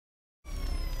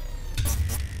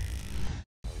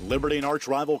Liberty and arch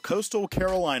rival Coastal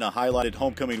Carolina highlighted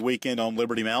homecoming weekend on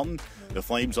Liberty Mountain. The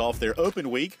Flames, off their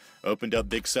open week, opened up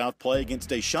Big South play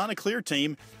against a Chanticleer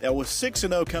team that was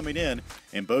 6-0 coming in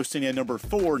and boasting a number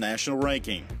 4 national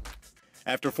ranking.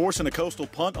 After forcing a Coastal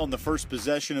punt on the first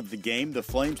possession of the game, the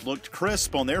Flames looked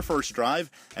crisp on their first drive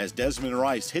as Desmond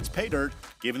Rice hits pay dirt,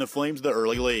 giving the Flames the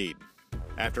early lead.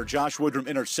 After Josh Woodrum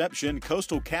interception,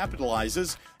 Coastal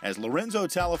capitalizes as Lorenzo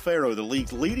Talafero, the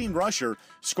league's leading rusher,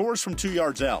 scores from 2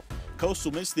 yards out.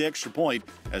 Coastal missed the extra point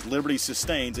as Liberty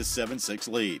sustains a 7-6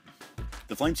 lead.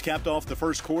 The Flames capped off the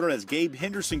first quarter as Gabe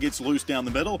Henderson gets loose down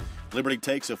the middle. Liberty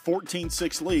takes a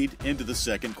 14-6 lead into the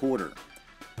second quarter.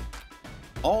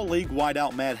 All-league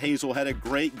wideout Matt Hazel had a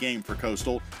great game for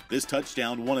Coastal. This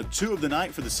touchdown, one of 2 of the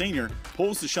night for the senior,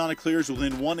 pulls the Chanticleers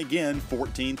within 1 again,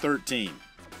 14-13.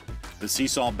 The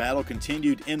seesaw battle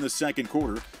continued in the second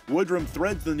quarter. Woodrum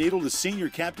threads the needle to senior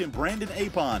captain Brandon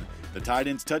Apon. The tight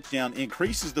end's touchdown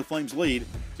increases the Flames' lead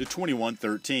to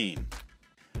 21-13.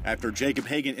 After Jacob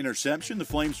Hagan interception, the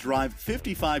Flames drive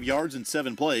 55 yards in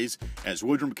 7 plays as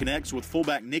Woodrum connects with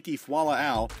fullback Nicky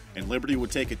Fuala-Al, and Liberty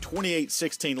would take a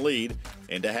 28-16 lead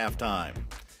into halftime.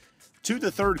 To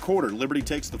the third quarter, Liberty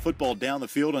takes the football down the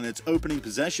field on its opening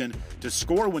possession to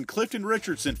score when Clifton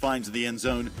Richardson finds the end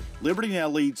zone. Liberty now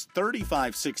leads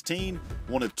 35-16,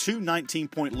 one of 2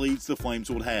 19-point leads the Flames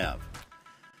would have.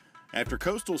 After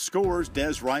Coastal scores,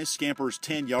 Des Rice scampers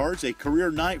 10 yards, a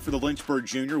career night for the Lynchburg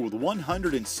junior with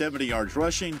 170 yards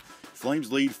rushing.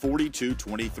 Flames lead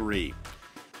 42-23.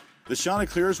 The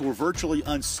Chanticleers were virtually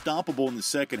unstoppable in the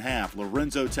second half.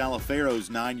 Lorenzo Talafero's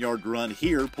 9-yard run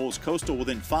here pulls Coastal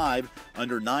within 5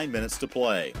 under 9 minutes to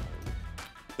play.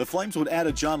 The Flames would add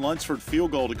a John Lunsford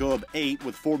field goal to go up 8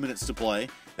 with 4 minutes to play.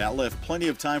 That left plenty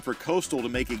of time for Coastal to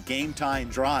make a game-tying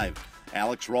drive.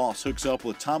 Alex Ross hooks up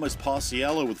with Thomas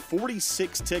Pausiello with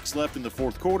 46 ticks left in the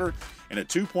fourth quarter, and a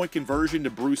 2-point conversion to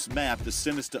Bruce Mapp to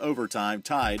send us to overtime,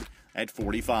 tied at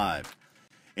 45.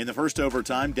 In the first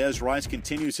overtime, Des Rice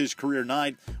continues his career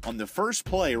night on the first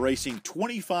play, racing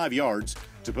 25 yards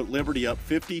to put Liberty up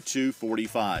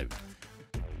 52-45.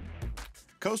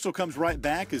 Coastal comes right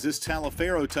back as this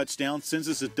Talafero touchdown sends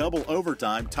us a double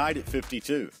overtime, tied at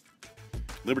 52.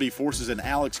 Liberty forces an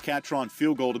Alex Catron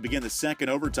field goal to begin the second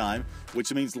overtime,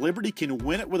 which means Liberty can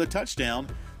win it with a touchdown.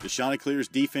 The Chanticleers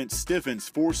defense stiffens,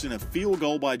 forcing a field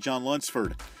goal by John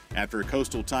Lunsford. After a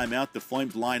Coastal timeout, the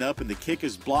Flames line up and the kick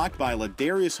is blocked by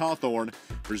Ladarius Hawthorne,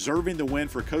 preserving the win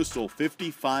for Coastal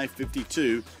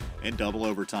 55-52 in double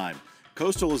overtime.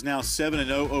 Coastal is now 7-0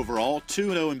 overall,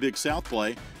 2-0 in Big South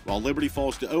play, while Liberty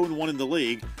falls to 0-1 in the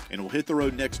league and will hit the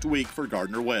road next week for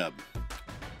Gardner-Webb.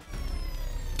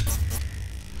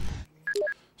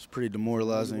 It's pretty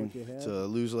demoralizing to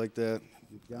lose like that.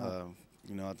 I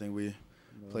think we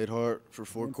played hard for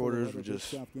 4 quarters. We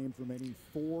just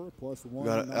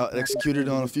got out executed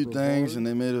on a few things, and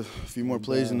they made a few more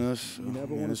plays than us.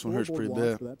 Man, this one hurts pretty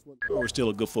bad. We're still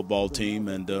a good football team,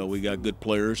 and we got good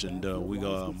players, and we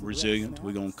are resilient.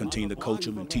 We're going to continue to coach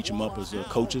them and teach them up as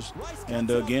coaches. And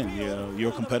again,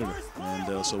 you're a competitor,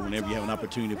 and so whenever you have an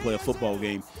opportunity to play a football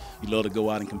game, you love to go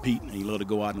out and compete, and you love to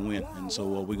go out and win. And so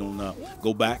we're going to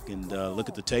go back and look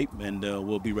at the tape, and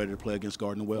we'll be ready to play against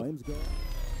Gardner-Webb.